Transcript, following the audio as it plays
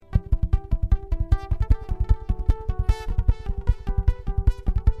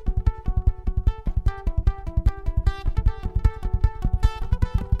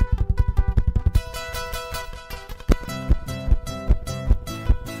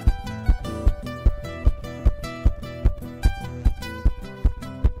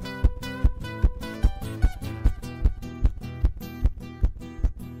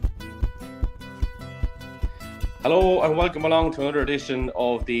Hello and welcome along to another edition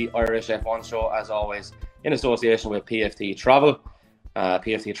of the Irish F1 show, as always, in association with PFT Travel.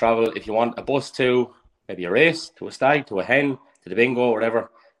 PFT Travel, if you want a bus to maybe a race, to a stag, to a hen, to the bingo, whatever,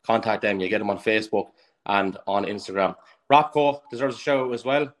 contact them. You get them on Facebook and on Instagram. Rapco deserves a shout out as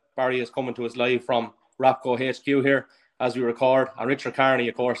well. Barry is coming to us live from Rapco HQ here as we record. And Richard Carney,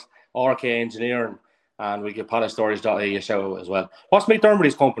 of course, RK Engineering, and we give polistorage.ie a shout out as well. What's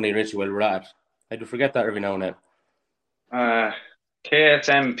McDermott's company, Richie, while we're at it? I do forget that every now and then.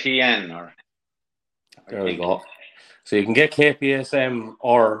 KSMPN or there we go. So you can get KPSM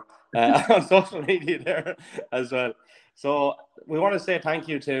or on social media there as well. So we want to say thank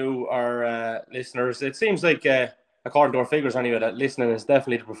you to our listeners. It seems like, according to our figures anyway, that listening is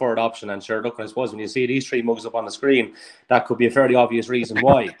definitely the preferred option. And sure, look, I suppose when you see these three mugs up on the screen, that could be a fairly obvious reason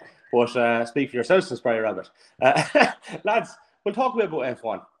why. But speak for yourself, Spray Rabbit. Lads, we'll talk a bit about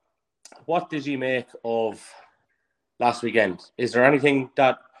F1. What did you make of last weekend? Is there anything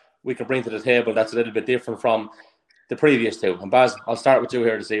that we can bring to the table that's a little bit different from the previous two? And Baz, I'll start with you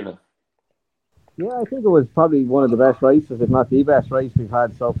here this evening. Yeah, I think it was probably one of the best races, if not the best race we've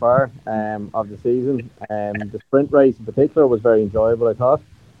had so far of the season. The sprint race in particular was very enjoyable, I thought.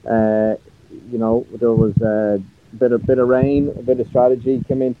 There was a bit of rain, a bit of strategy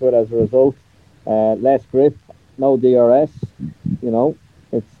came into it as a result. Less grip, no DRS.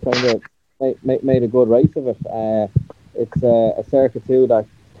 It's kind of made a good race of it. It's a circuit too that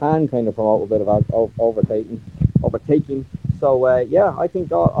can kind of promote a bit of overtaking. So I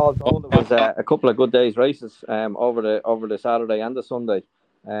think all told it was a couple of good days races over the Saturday and the Sunday.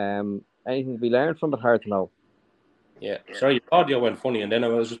 Anything to be learned from it? Hard to know. Yeah, sorry, your audio went funny, and then I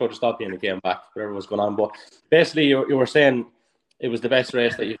was just about to stop you and it came back, whatever was going on. But basically, you were saying it was the best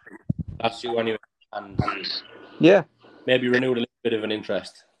race that you've last year anyway, and yeah, maybe renewed a little bit of an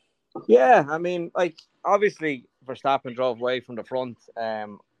interest. Yeah, I mean, obviously Verstappen drove away from the front.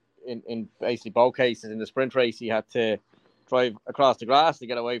 In basically both cases in the sprint race, he had to drive across the grass to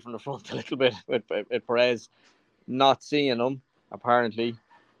get away from the front a little bit with Perez not seeing him apparently,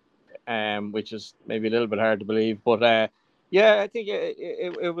 which is maybe a little bit hard to believe. But I think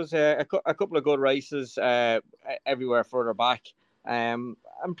it was a couple of good races everywhere further back, and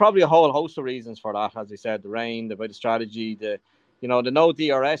probably a whole host of reasons for that. As I said, the rain, the bit of strategy, the no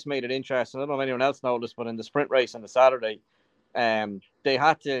DRS made it interesting. I don't know if anyone else noticed, but in the sprint race on the Saturday, they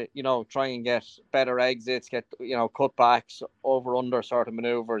had to, try and get better exits, get, cutbacks, over/under sort of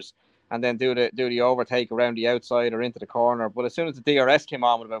maneuvers, and then do the overtake around the outside or into the corner. But as soon as the DRS came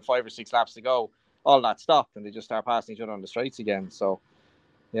on with about 5 or 6 laps to go, all that stopped and they just start passing each other on the straights again. So,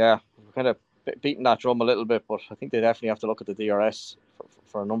 yeah, we're kind of beating that drum a little bit, but I think they definitely have to look at the DRS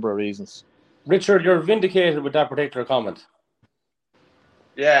for a number of reasons. Richard, you're vindicated with that particular comment.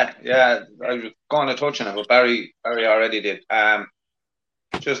 Yeah, I was going to touch on it, but Barry already did.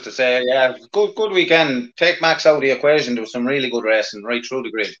 Just to say, yeah, good weekend. Take Max out of the equation. There was some really good racing right through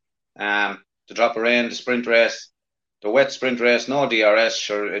the grid. The drop of rain, the sprint race, the wet sprint race, no DRS.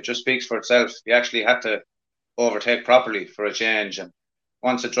 Sure, it just speaks for itself. You actually had to overtake properly for a change, and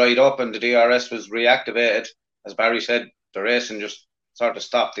once it dried up and the DRS was reactivated, as Barry said, the racing just sort of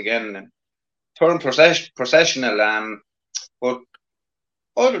stopped again and turned processional. But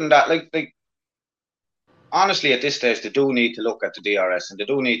other than that, like honestly, at this stage, they do need to look at the DRS, and they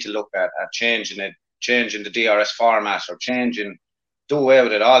do need to look at changing the DRS format, or do away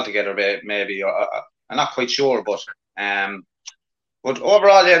with it altogether, maybe. I'm not quite sure, but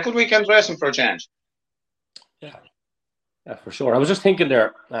overall, yeah, good weekend racing for a change. Yeah, for sure. I was just thinking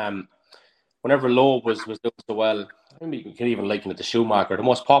there, whenever Loeb was doing so well, I mean, you can even liken it to Schumacher. The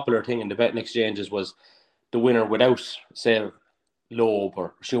most popular thing in the betting exchanges was the winner without, say, Loeb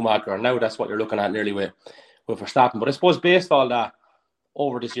or Schumacher. Now that's what you're looking at nearly with Verstappen. But I suppose based on that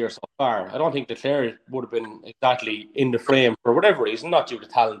over this year so far, I don't think Leclerc would have been exactly in the frame for whatever reason, not due to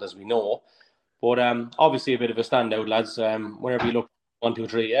talent as we know. But obviously a bit of a standout, lads. Whenever you look 1, 2,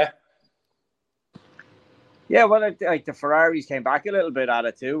 3, yeah. Yeah, well, like the Ferraris came back a little bit at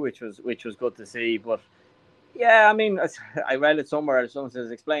it too, which was good to see. But yeah, I mean, I read it somewhere. Someone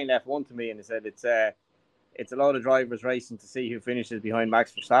says explain F1 to me, and they said it's a lot of drivers racing to see who finishes behind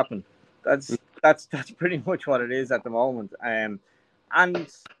Max Verstappen. That's pretty much what it is at the moment. And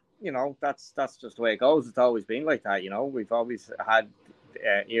that's just the way it goes. It's always been like that. We've always had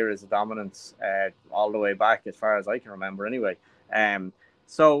eras of dominance all the way back, as far as I can remember. Anyway,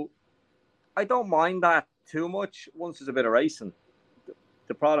 so I don't mind that too much once there's a bit of racing.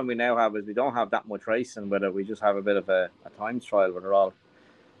 The problem we now have is we don't have that much racing with it. We just have a bit of a times trial where they're all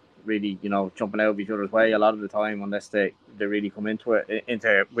really, jumping out of each other's way a lot of the time, unless they really come into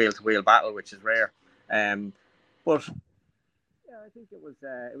wheel-to-wheel battle, which is rare. But yeah, I think it was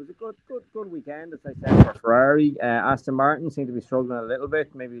a good weekend, as I said, for Ferrari. Aston Martin seemed to be struggling a little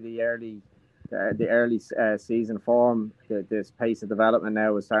bit. Maybe the early season form, this pace of development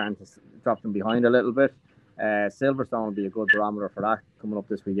now is starting to drop them behind a little bit. Silverstone will be a good barometer for that coming up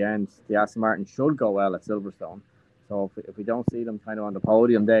this weekend. The Aston Martin should go well at Silverstone, so if we don't see them kind of on the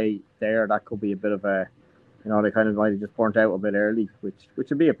podium that could be a bit of a, they kind of might have just burnt out a bit early, which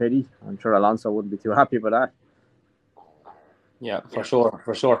would be a pity. I'm sure Alonso wouldn't be too happy with that. Yeah, for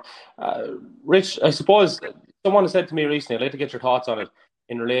sure. Rich, I suppose someone said to me recently, I'd like to get your thoughts on it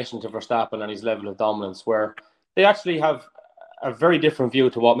in relation to Verstappen and his level of dominance, where they actually have a very different view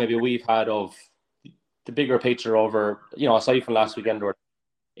to what maybe we've had of the bigger picture over, aside from last weekend, or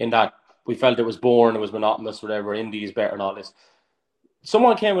in that we felt it was boring, it was monotonous, whatever, Indy's better and all this.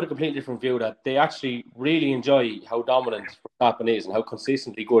 Someone came with a completely different view that they actually really enjoy how dominant Verstappen is and how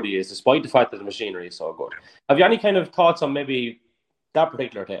consistently good he is, despite the fact that the machinery is so good. Have you any kind of thoughts on maybe that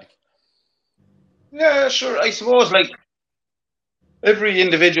particular take? Yeah, sure. I suppose like every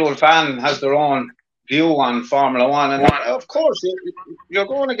individual fan has their own view on Formula One, and of course you're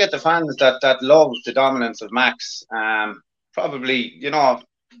going to get the fans that love the dominance of Max. Probably,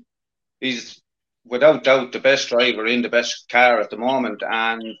 he's without doubt the best driver in the best car at the moment,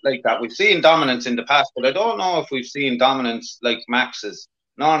 and like that we've seen dominance in the past, but I don't know if we've seen dominance like Max's.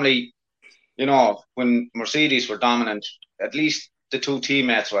 Normally, when Mercedes were dominant, at least the two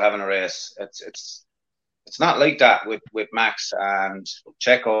teammates were having a race. It's not like that with Max and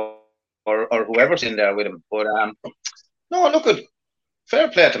Checo or whoever's in there with him. But no, look at fair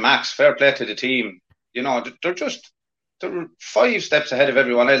play to Max, fair play to the team. They're 5 steps ahead of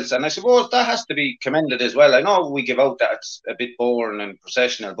everyone else, and I suppose that has to be commended as well. I know we give out that it's a bit boring and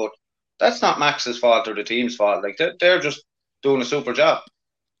processional, but that's not Max's fault or the team's fault. Like they're just doing a super job.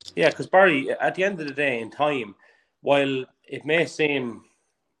 Yeah, because Barry, at the end of the day, in time, while it may seem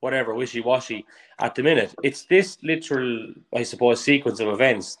whatever wishy-washy at the minute, it's this literal, I suppose, sequence of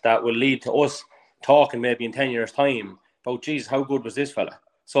events that will lead to us talking maybe in 10 years' time about, geez, how good was this fella?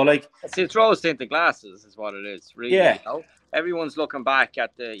 So, like, it's rose tinted glasses, is what it is. Really, yeah. Everyone's looking back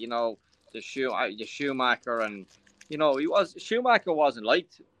at the Schumacher, and Schumacher wasn't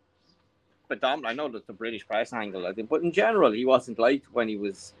liked, but I know that's the British press angle, I think, but in general, he wasn't liked when he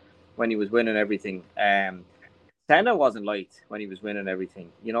was winning everything. Senna wasn't liked when he was winning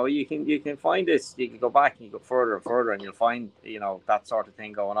everything. You can find this. You can go back and you go further and further, and you'll find that sort of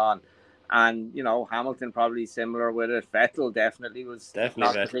thing going on. And Hamilton probably similar with it. Vettel definitely was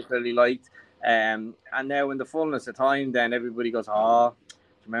not particularly liked. And now in the fullness of time, then everybody goes, "Oh, do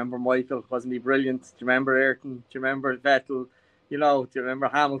you remember Michael? Wasn't he brilliant? Do you remember Ayrton? Do you remember Vettel? Do you remember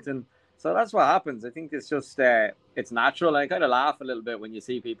Hamilton?" So that's what happens. I think it's just it's natural. I kind of laugh a little bit when you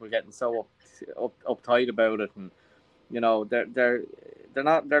see people getting so uptight about it, and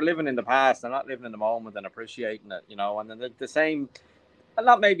they're living in the past. They're not living in the moment and appreciating it. And then the same. And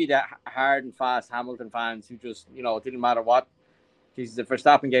not maybe the hard and fast Hamilton fans who just, it didn't matter what. Jesus, if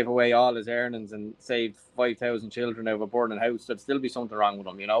Verstappen gave away all his earnings and saved 5,000 children out of a burning house, there'd still be something wrong with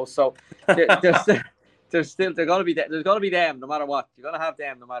them, So there's going to be them no matter what. You're going to have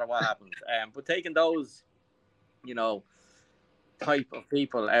them no matter what happens. But taking those, type of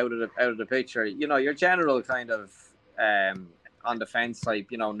people out of the picture, your general kind of on the fence type,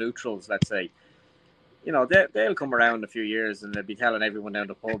 neutrals, let's say. They'll come around in a few years and they'll be telling everyone down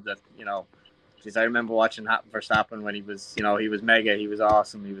the pub that, geez, I remember watching Verstappen when he was, he was mega, he was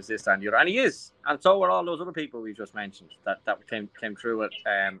awesome, he was this, that, and the other. And he is. And so were all those other people we just mentioned that came through it,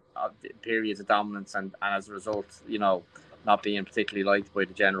 periods of dominance and as a result, not being particularly liked by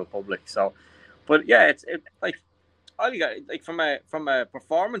the general public. So, but yeah, it's like, all you got, like from a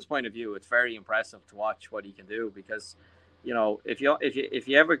performance point of view, it's very impressive to watch what he can do because, if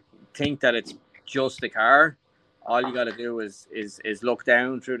you ever think that it's just the car, all you got to do is look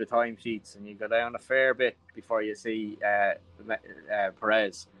down through the timesheets, and you go down a fair bit before you see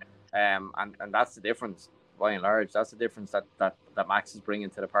Perez, and that's the difference by and large. That's the difference that Max is bringing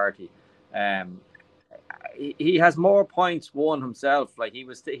to the party. He has more points won himself. Like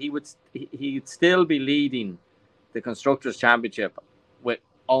he'd still be leading the Constructors' Championship with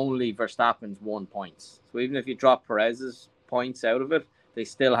only Verstappen's 1 points. So even if you drop Perez's points out of it, they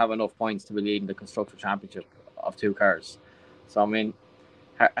still have enough points to be leading the Constructor Championship of 2 cars. So, I mean,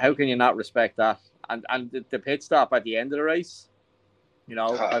 how can you not respect that? And the pit stop at the end of the race, and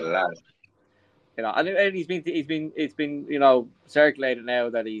it's been circulated now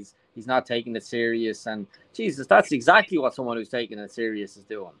that he's not taking it serious. And Jesus, that's exactly what someone who's taking it serious is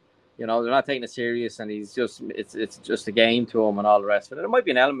doing. They're not taking it serious, and it's just a game to him and all the rest of it. There might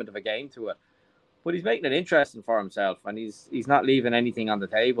be an element of a game to it. but he's making it interesting for himself, and he's not leaving anything on the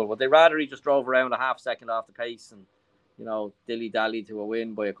table. Would they rather he just drove around a half second off the pace and, dilly-dally to a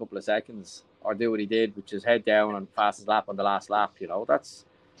win by a couple of seconds, or do what he did, which is head down and fastest lap on the last lap? That's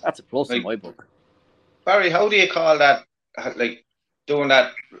a plus in my book. Barry, how do you call that, like, doing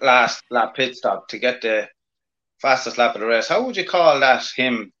that last lap pit stop to get the fastest lap of the race? How would you call that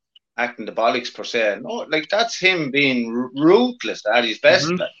him acting the bollocks per se? No, like, that's him being ruthless at his best.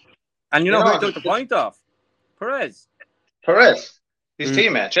 Mm-hmm. And who took the point off? Perez, his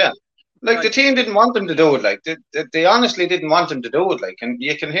teammate, yeah. Like, the team didn't want him to do it. Like, they honestly didn't want him to do it. Like, and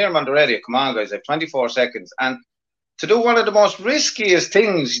you can hear him on the radio. Come on, guys, I have 24 seconds. And to do one of the most riskiest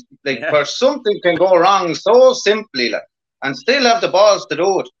things, where something can go wrong so simply, like, and still have the balls to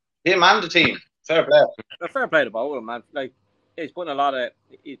do it. Him and the team. Fair play. Fair play to both of them, man. Like, he's putting a lot of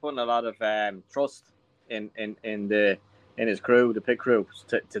trust in his crew, the pit crew,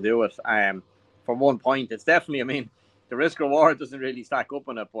 to do it. For 1 point, it's definitely. I mean, the risk reward doesn't really stack up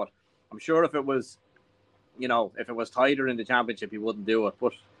on it, but I'm sure if it was tighter in the championship, he wouldn't do it.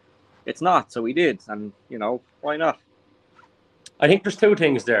 But it's not, so he did, and why not? I think there's two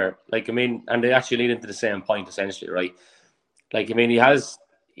things there. Like, I mean, and they actually lead into the same point essentially, right? Like, I mean, he has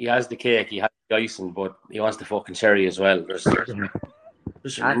the cake, he has the icing, but he wants the fucking cherry as well. There's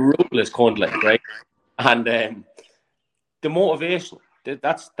ruthless cunt, like, right? And the motivation,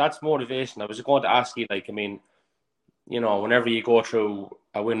 that's motivation. I was going to ask you, like, I mean, whenever you go through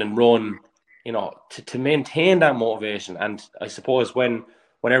a win and run, to maintain that motivation, and I suppose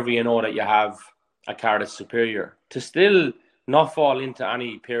whenever you know that you have a car that's superior, to still not fall into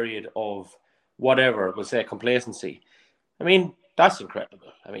any period of whatever, we'll say complacency. I mean, that's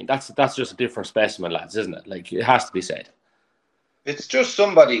incredible. I mean, that's just a different specimen, lads, isn't it? Like, it has to be said. It's just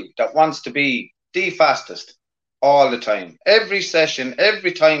somebody that wants to be the fastest all the time. Every session,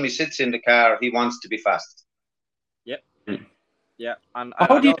 every time he sits in the car, he wants to be fastest. Yep. Yeah. And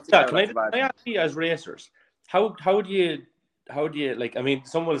how do you do that? Can I ask you, as racers, how do you, like, I mean,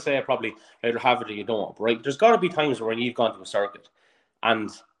 some will say probably either have it or you don't, right? There's got to be times when you've gone to a circuit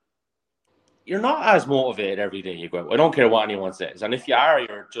and you're not as motivated every day you go out. I don't care what anyone says. And if you are,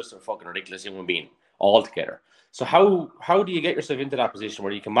 you're just a fucking ridiculous human being altogether. So how do you get yourself into that position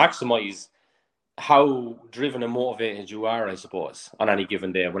where you can maximize how driven and motivated you are, I suppose, on any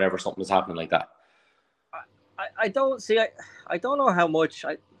given day, whenever something is happening like that? I don't know how much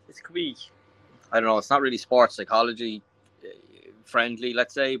it could be. I don't know. It's not really sports psychology friendly,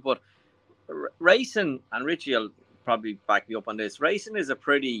 let's say, but racing, and Richie will probably back me up on this. Racing is a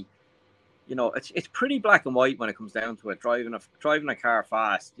pretty, it's pretty black and white when it comes down to it. Driving a car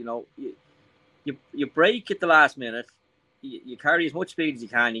fast, you brake at the last minute, you carry as much speed as you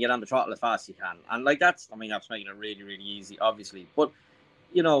can, you get on the throttle as fast as you can, and like that's making it really, really easy, obviously, but.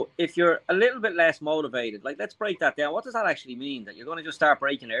 If you're a little bit less motivated, like, let's break that down. What does that actually mean? That you're going to just start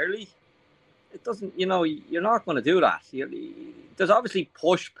braking early? It doesn't, you're not going to do that. There's obviously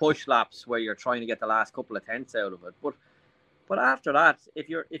push laps where you're trying to get the last couple of tenths out of it. But after that, if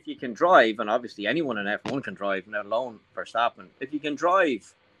you can drive, and obviously anyone in F1 can drive, let alone Verstappen, if you can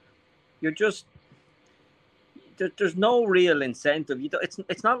drive, you're just, there's no real incentive.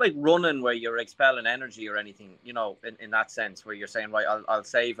 It's not like running where you're expelling energy or anything, in that sense, where you're saying, right, I'll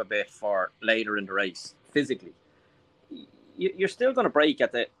save a bit for later in the race. Physically, you're still going to brake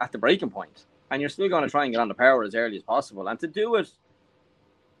at the braking point, and you're still going to try and get on the power as early as possible. And to do it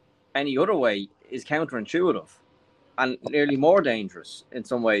any other way is counterintuitive and nearly more dangerous in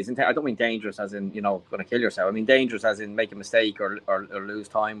some ways. And I don't mean dangerous as in going to kill yourself. I mean dangerous as in make a mistake or lose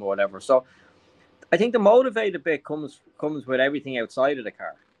time or whatever. So I think the motivated bit comes with everything outside of the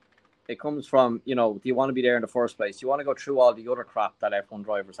car. It comes from, do you want to be there in the first place? Do you want to go through all the other crap that F1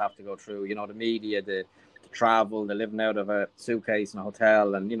 drivers have to go through? The media, the travel, the living out of a suitcase in a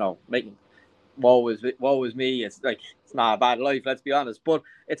hotel, and, making woe is me. It's like, it's not a bad life, let's be honest. But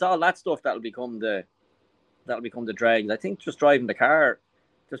it's all that stuff that'll become the dregs. I think just driving the car,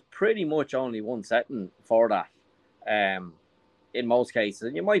 there's pretty much only one setting for that. In most cases,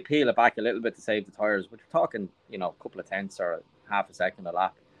 and you might peel it back a little bit to save the tires, but you're talking, a couple of tenths or half a second a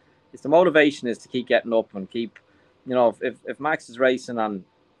lap. It's the motivation is to keep getting up and keep, if Max is racing on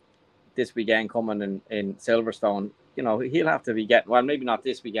this weekend coming in Silverstone, he'll have to be getting, well, maybe not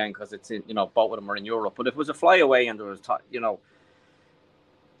this weekend because it's in, both of them are in Europe, but if it was a flyaway and there was,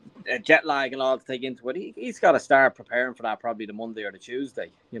 jet lag and all to take into it, he's got to start preparing for that probably the Monday or the Tuesday,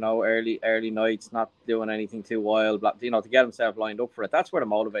 early nights, not doing anything too wild, to get himself lined up for it. That's where the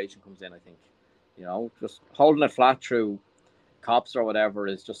motivation comes in, I think. Just holding it flat through cops or whatever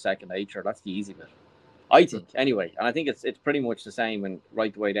is just second nature. That's the easy bit. I think anyway, and I think it's pretty much the same and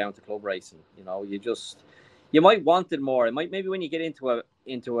right the way down to club racing. You know, you might want it more. It might maybe when you get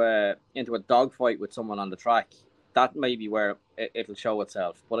into a dogfight with someone on the track, that may be where it'll show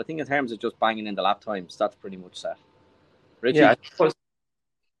itself. But I think in terms of just banging in the lap times, that's pretty much set. Richie? Yeah,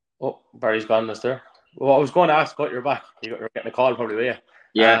 oh, Barry's gone, mister. Well, I was going to ask, but you're back. You're getting a call probably, were you?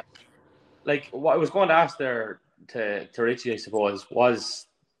 Yeah. Like what I was going to ask there to Richie, I suppose,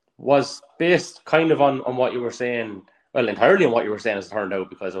 was based kind of on what you were saying. Well, entirely on what you were saying, as it turned out,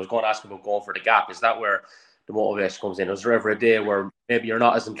 because I was going to ask about going for the gap. Is that where the motivation comes in? Is there ever a day where maybe you're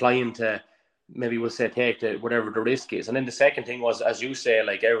not as inclined to, maybe we'll say, take whatever the risk is? And then the second thing was, as you say,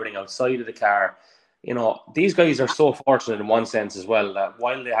 like everything outside of the car, you know, these guys are so fortunate in one sense as well, that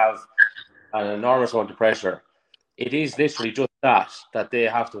while they have an enormous amount of pressure, it is literally just that they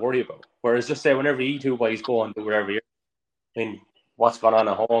have to worry about. Whereas just say whenever you two boys go and do whatever you're, I mean, what's going on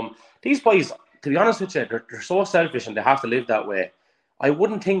at home, these boys, to be honest with you, they're so selfish and they have to live that way. I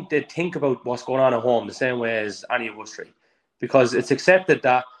wouldn't think they think about what's going on at home the same way as any of us three, because it's accepted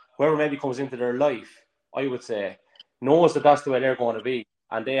that whoever maybe comes into their life, I would say, knows that that's the way they're going to be,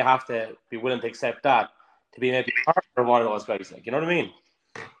 and they have to be willing to accept that to be maybe part of one of those guys. Like, you know what I mean?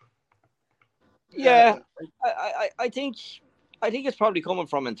 Yeah, I think it's probably coming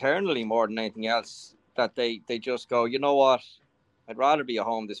from internally more than anything else, that they just go, you know what, I'd rather be at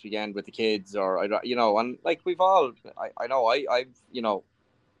home this weekend with the kids, or and like we've all, I know I've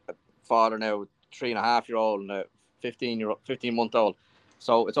a father now, 3.5-year-old and a 15-month-old,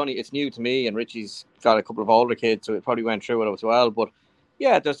 so it's new to me, and Richie's got a couple of older kids, so it probably went through it as well. But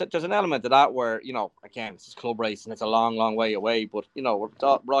yeah, there's an element of that where, again, it's club racing, it's a long way away, but we're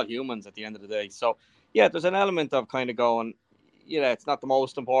all humans at the end of the day. So yeah, there's an element of kind of going, it's not the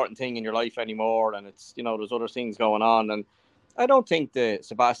most important thing in your life anymore, and it's, there's other things going on. And I don't think the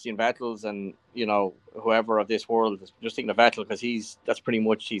Sebastian Vettels and whoever of this world, just thinking of Vettel, because that's pretty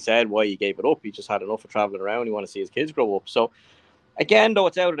much, he said why he gave it up. He just had enough of traveling around. He wanted to see his kids grow up. So again, though,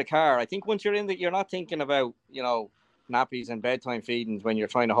 it's out of the car. I think once you're in you're not thinking about nappies and bedtime feedings when you're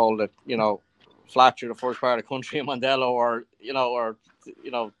trying to hold it flat through the first part of the country in Mondello, or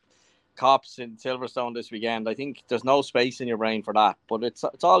Cops in Silverstone this weekend. I think there's no space in your brain for that. But it's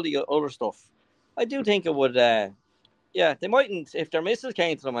all the other stuff. I do think it would. Yeah, they mightn't, if their missus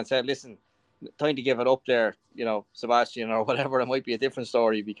came to them and said, listen, time to give it up there, Sebastian, or whatever, it might be a different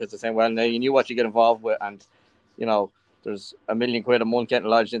story, because they're saying, well, now you knew what you get involved with, and there's £1 million a month getting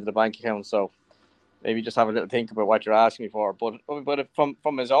lodged into the bank account, so maybe just have a little think about what you're asking me for. But if,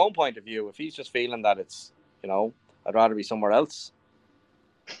 from his own point of view, if he's just feeling that it's, I'd rather be somewhere else,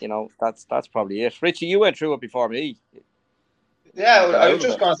 that's probably it. Richie, you went through it before me. Yeah, I was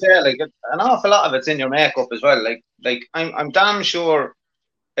just going to say, like, an awful lot of it's in your makeup as well. Like I'm damn sure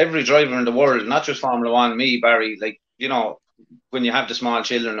every driver in the world, not just Formula One, me, Barry, like, when you have the small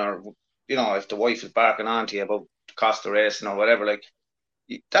children, or if the wife is barking on to you about the cost of racing or whatever, like,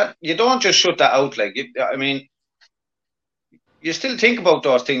 that, you don't just shut that out. Like, I mean, you still think about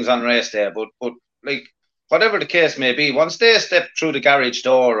those things on race day, but like, whatever the case may be, once they step through the garage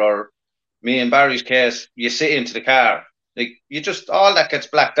door, or me and Barry's case, you sit into the car, like, you just, all that gets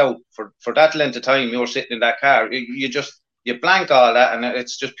blacked out for that length of time you're sitting in that car. You blank all that, and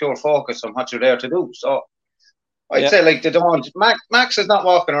it's just pure focus on what you're there to do. So I'd say, like, they don't. Max is not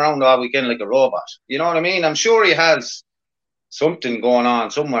walking around all weekend like a robot. You know what I mean? I'm sure he has something going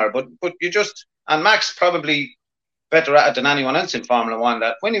on somewhere, but you just, and Max probably better at it than anyone else in Formula One,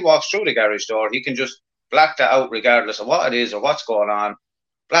 that when he walks through the garage door, he can just black that out regardless of what it is or what's going on.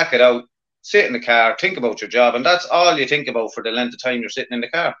 Black it out, sit in the car, think about your job, and that's all you think about for the length of time you're sitting in the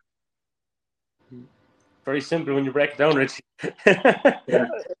car. Very simple when you break it down, Richie. Yeah.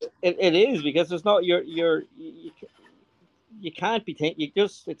 It is, because there's not you can't be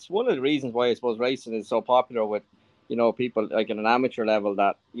it's one of the reasons why I suppose racing is so popular with people like in an amateur level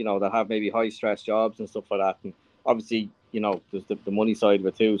that that have maybe high stress jobs and stuff like that. And obviously there's the money side of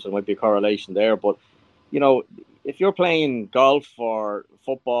it too, so there might be a correlation there. But if you're playing golf or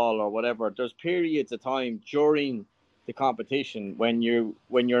football or whatever, there's periods of time during the competition when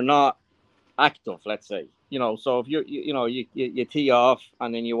you're not active, let's say. So if you tee off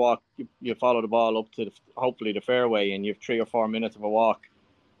and then you walk, you follow the ball up to hopefully the fairway, and you have 3 or 4 minutes of a walk,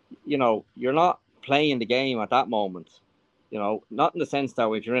 you're not playing the game at that moment. Not in the sense that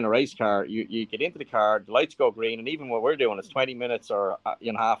if you're in a race car, you get into the car, the lights go green, and even what we're doing is 20 minutes or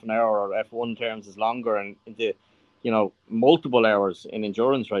half an hour, or F1 terms is longer, and into multiple hours in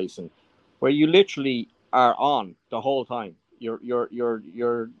endurance racing, where you literally are on the whole time. You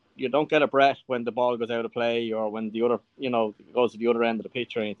don't get a breath when the ball goes out of play, or when the other goes to the other end of the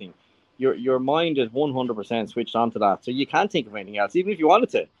pitch or anything. your mind is 100% switched onto that. So you can't think of anything else, even if you wanted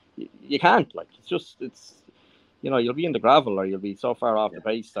to. You can't. Like it's you'll be in the gravel or you'll be so far off the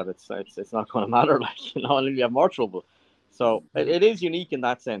pace that it's not going to matter. Like and you have more trouble. So it is unique in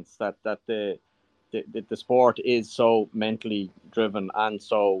that sense that the sport is so mentally driven and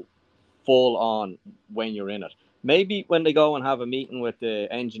so full on when you're in it. Maybe when they go and have a meeting with the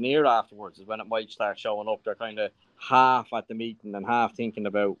engineer afterwards is when it might start showing up. They're kind of half at the meeting and half thinking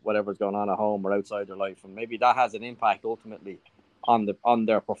about whatever's going on at home or outside their life, and maybe that has an impact ultimately on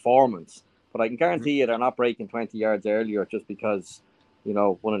their performance. But I can guarantee you they're not breaking 20 yards earlier just because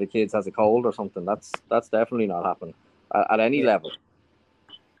one of the kids has a cold or something. That's definitely not happening at any level.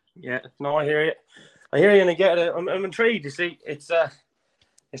 Yeah, no, I hear you, and I get it. I'm intrigued. You see, it's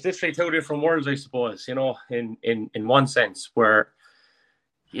literally two different worlds, I suppose. In one sense, where,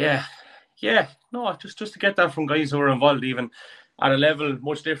 no, just to get that from guys who are involved, even at a level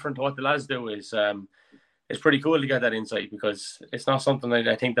much different to what the lads do, is it's pretty cool to get that insight, because it's not something that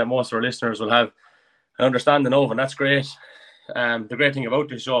I think that most of our listeners will have an understanding of, and that's great. The great thing about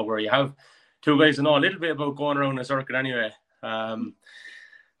this show, where you have two guys who know a little bit about going around the circuit anyway.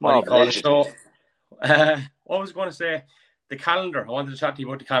 What was I going to say? The calendar. I wanted to chat to you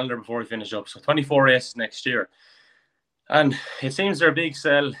about the calendar before we finish up. So 24 races next year. And it seems their big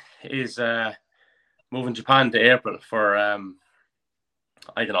sell is moving Japan to April for, I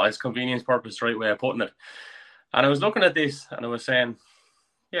don't know, it's convenience purpose, right way of putting it. And I was looking at this and I was saying,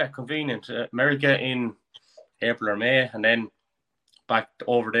 yeah, convenient. America in April or May, and then back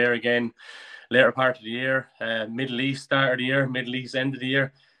over there again later part of the year. Middle East start of the year, Middle East end of the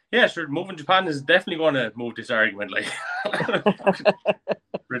year. Yeah, sure. Moving Japan is definitely going to move this argument. Like,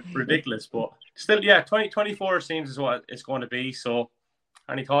 ridiculous, but still, yeah. 2024 seems is what it's going to be. So,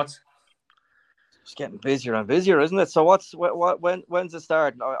 any thoughts? It's getting busier and busier, isn't it? So, when's it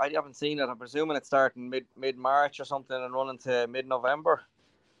start? I haven't seen it. I'm presuming it's starting mid March or something and running to mid November.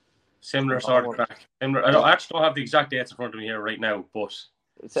 Similar sort of track. I actually don't have the exact dates in front of me here right now, but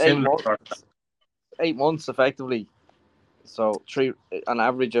it's 8 months effectively. So an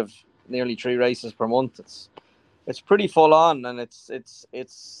average of nearly 3 races per month. It's pretty full on, and it's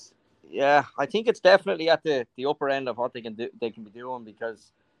I think it's definitely at the upper end of what they can be doing,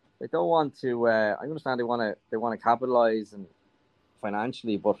 because they don't want to. I understand they want to capitalize and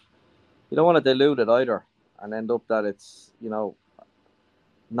financially, but you don't want to dilute it either and end up that it's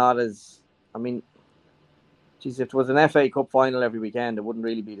not as. I mean, geez, if it was an FA Cup final every weekend, it wouldn't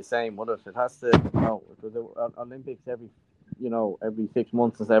really be the same, would it? It has to. If it was the Olympics every 6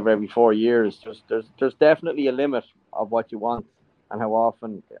 months instead of every 4 years. There's definitely a limit of what you want and how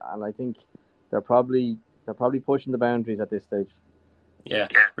often, and I think they're probably pushing the boundaries at this stage. Yeah.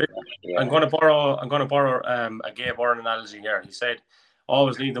 I'm going to borrow a Gabe Byrne analogy here. He said,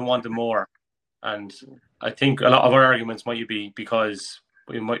 "Always leave them wanting more," and I think a lot of our arguments might be because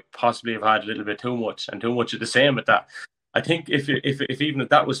we might possibly have had a little bit too much, and too much of the same with that. I think if even if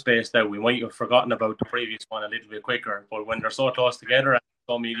that was spaced out, we might have forgotten about the previous one a little bit quicker. But when they're so close together and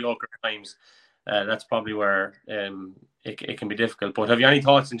so mediocre at times, that's probably where it can be difficult. But have you any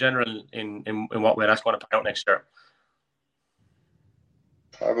thoughts in general in what way that's going to pan out next year?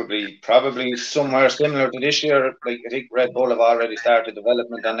 Probably somewhere similar to this year. Like, I think Red Bull have already started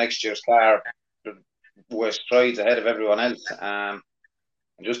development on next year's car. We're strides ahead of everyone else. And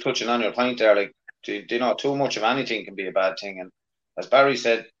just touching on your point there, like, too much of anything can be a bad thing. And as Barry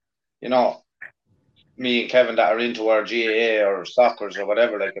said, me and Kevin that are into our GAA or Stockers or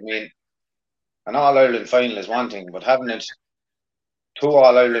whatever, like, I mean, an All-Ireland final is one thing, but having it 2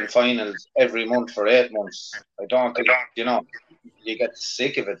 All-Ireland finals every month for 8 months, I don't think, you get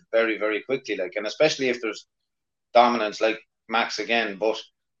sick of it very, very quickly. Like, and especially if there's dominance like Max again. But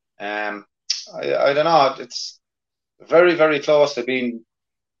I don't know, it's very, very close to being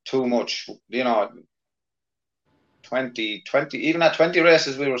too much, 20, even at 20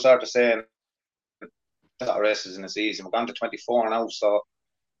 races, we were sort of saying that races in a season. We're gone to 24 now, so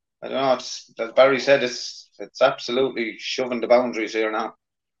I don't know. As Barry said, it's absolutely shoving the boundaries here now.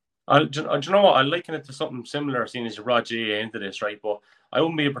 Do you know what? I liken it to something similar, seeing as you brought GA into this, right? But I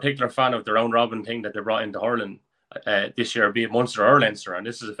wouldn't be a particular fan of the round robin thing that they brought into hurling this year, be it Munster or Leinster, and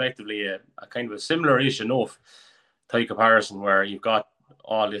this is effectively a kind of a similar-ish enough type comparison where you've got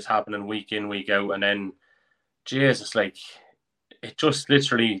all this happening week in, week out, and then, Jesus, like, it just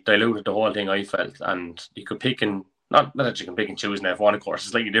literally diluted the whole thing, I felt. And you could pick and not that you can pick and choose in F1, of course,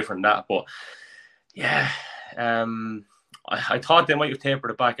 it's slightly different than that, but yeah, I thought they might have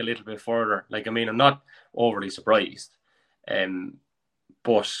tapered it back a little bit further. Like, I mean, I'm not overly surprised,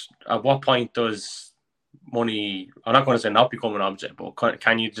 but at what point does money, I'm not going to say not become an object, but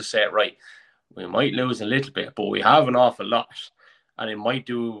can you just say, right, we might lose a little bit, but we have an awful lot, and it might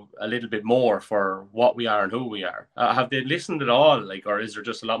do a little bit more for what we are and who we are. Have they listened at all, like, or is there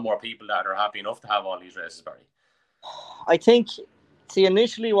just a lot more people that are happy enough to have all these races, Barry? I think, see,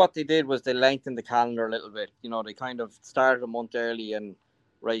 initially what they did was they lengthened the calendar a little bit. You know, they kind of started a month early and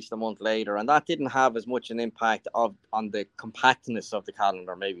raced a month later, and that didn't have as much an impact on the compactness of the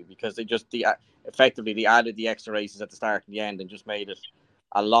calendar, maybe, because they just effectively they added the extra races at the start and the end and just made it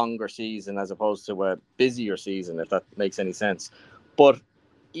a longer season as opposed to a busier season, if that makes any sense. But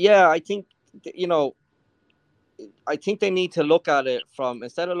yeah, I think, you know, I think they need to look at it from,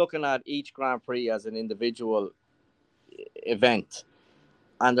 instead of looking at each Grand Prix as an individual event,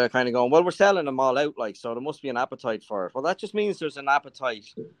 and they're kind of going, well, we're selling them all out, like, so there must be an appetite for it. Well, that just means there's an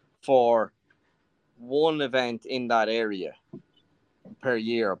appetite for one event in that area per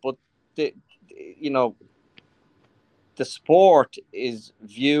year. But you know, the sport is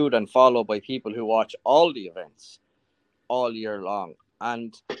viewed and followed by people who watch all the events all year long,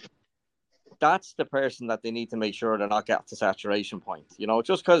 and that's the person that they need to make sure they're not getting to saturation point. You know,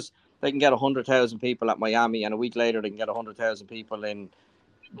 just because they can get 100,000 people at Miami and a week later they can get 100,000 people in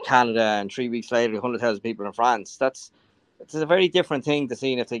Canada and 3 weeks later 100,000 people in France, it's a very different thing to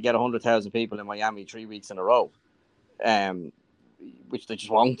seeing if they get 100,000 people in Miami 3 weeks in a row, which they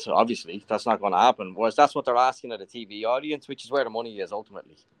just won't. Obviously, that's not going to happen. Whereas that's what they're asking of the TV audience, which is where the money is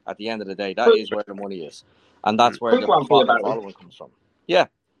ultimately. At the end of the day, that is where the money is, and that's where the following comes from. Yeah.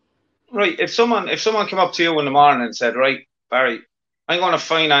 Right. If someone came up to you in the morning and said, right, Barry, I'm going to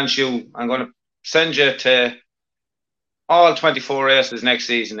finance you. I'm going to send you to all 24 races next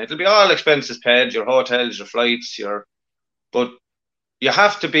season. It'll be all expenses paid, your hotels, your flights, but you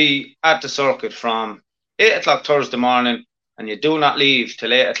have to be at the circuit from 8 o'clock Thursday morning, and you do not leave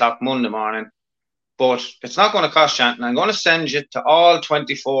till 8 o'clock Monday morning. But it's not going to cost you anything. I'm going to send you to all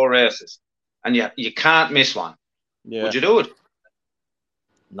 24 races, and you can't miss one. Yeah. Would you do it?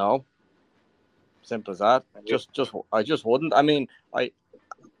 No. Simple as that. I just wouldn't. I mean,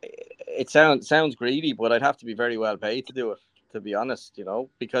 it sounds greedy, but I'd have to be very well paid to do it, to be honest, you know,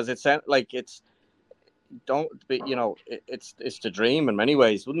 because it sounds like it's the dream in many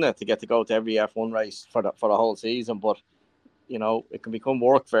ways, wouldn't it, to get to go to every F1 race for the whole season. But you know, it can become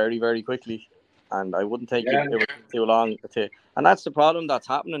work very, very quickly, and I wouldn't take it would take too long and that's the problem that's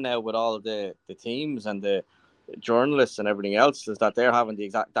happening now with all the teams and the journalists and everything else, is that they're having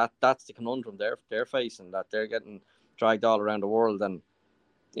that's the conundrum they're facing, that they're getting dragged all around the world. And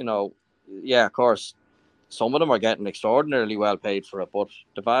you know, yeah, of course, some of them are getting extraordinarily well paid for it, but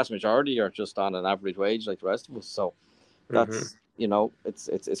the vast majority are just on an average wage like the rest of us. So that's you know,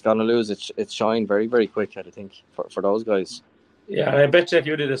 it's going to lose its shine very, very quick, I think, for those guys. Yeah, and I bet you if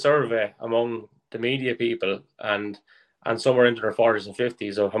you did a survey among the media people and somewhere into their 40s and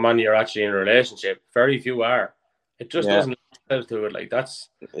 50s of how many are actually in a relationship, very few are. It just doesn't lend to it. Like, that's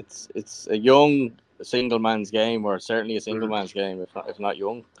it's a young single man's game, or certainly a single man's game, if not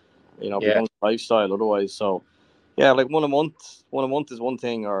young. You know, becomes a lifestyle otherwise. So yeah, like one a month is one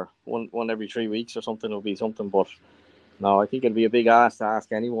thing, or one every 3 weeks or something will be something. But no, I think it'd be a big ask to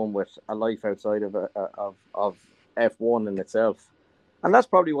ask anyone with a life outside of F1 in itself. And that's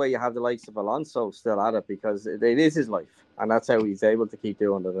probably why you have the likes of Alonso still at it, because it is his life, and that's how he's able to keep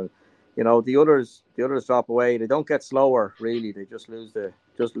doing it. And you know, the others drop away. They don't get slower, really. They just lose the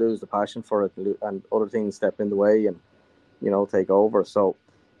passion for it, and other things step in the way and, you know, take over. So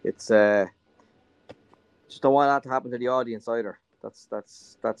it's just don't want that to happen to the audience either. That's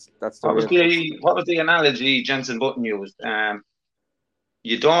what was the analogy Jensen Button used?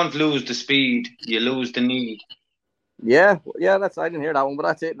 You don't lose the speed, you lose the need. Yeah, I didn't hear that one, but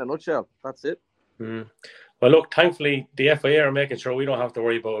that's it in a nutshell. That's it. Well, look, thankfully the FIA are making sure we don't have to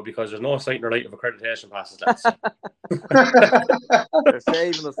worry about it, because there's no sight nor light of accreditation passes. They're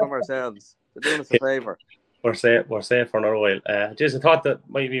saving us from ourselves. They're doing us a favour. We're safe for another while. Just I thought that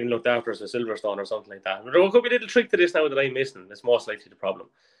might have even looked after us with Silverstone or something like that. But there could be a little trick to this now that I'm missing. That's most likely the problem.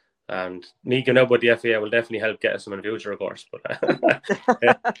 And me going out with the FIA will definitely help get us some in the future, of course. But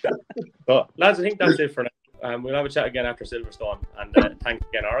so, lads, I think that's it for now. We'll have a chat again after Silverstone. And thanks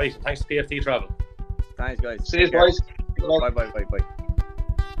again. All right. Thanks to PFT Travel. Thanks, guys. See you, guys. Bye.